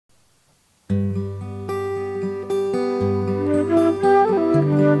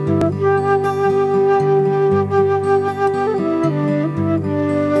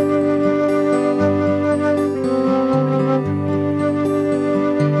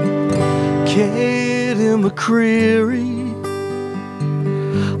Katie McCreary,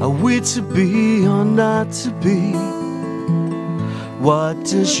 are we to be or not to be? What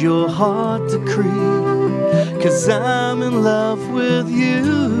does your heart decree? 'Cause I'm in love with you.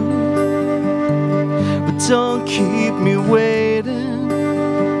 But don't keep me waiting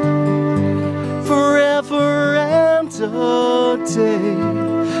forever and all day.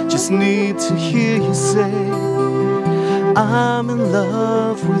 Just need to hear you say I'm in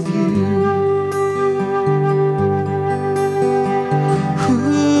love with you.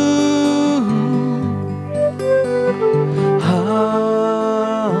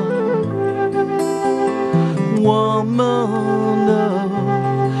 Woman of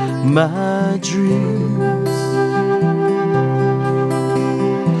my dreams,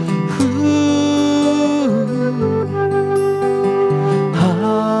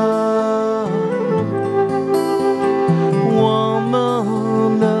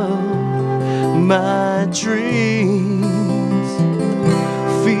 woman of my dreams,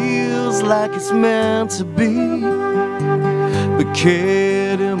 feels like it's meant to be. But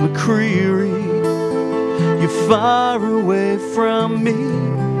Katie McCreary, you're far away from me,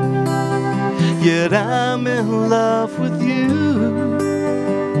 yet I'm in love with you.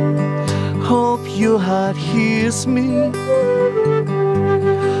 Hope your heart hears me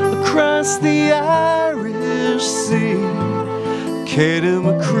across the Irish Sea. Katie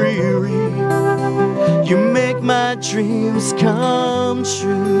McCreary, you make my dreams come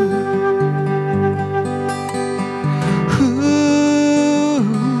true.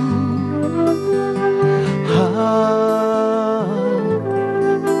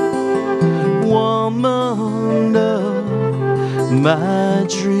 Woman of my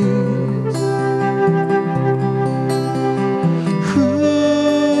dreams,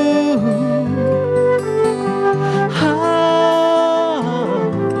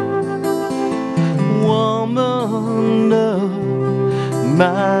 woman of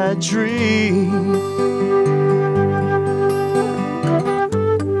my dreams.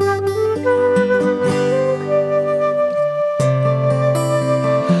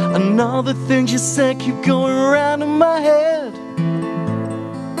 And all the things you said keep going around in my head.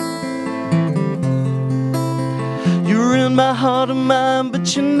 You're in my heart and mind,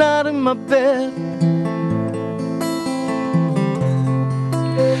 but you're not in my bed.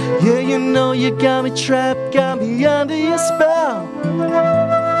 Yeah, you know you got me trapped, got me under your spell.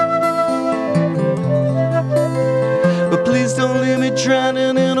 But please don't leave me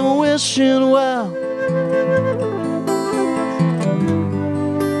drowning in a wishing well.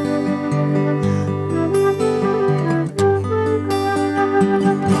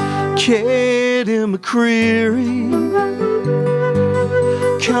 Katie McCreary,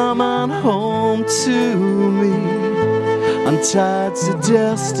 come on home to me on tides of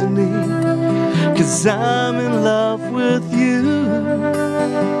destiny, 'cause I'm in love with you.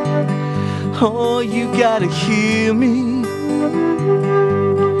 Oh, you gotta hear me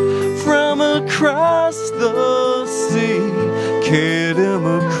from across the sea. Katie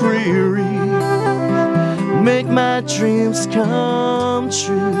McCreary, make my dreams come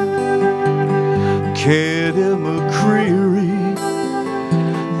true. Katie McCreary,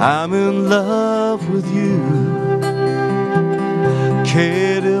 I'm in love with you.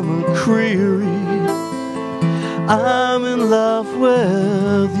 Katie McCreary, I'm in love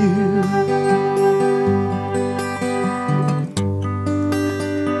with you.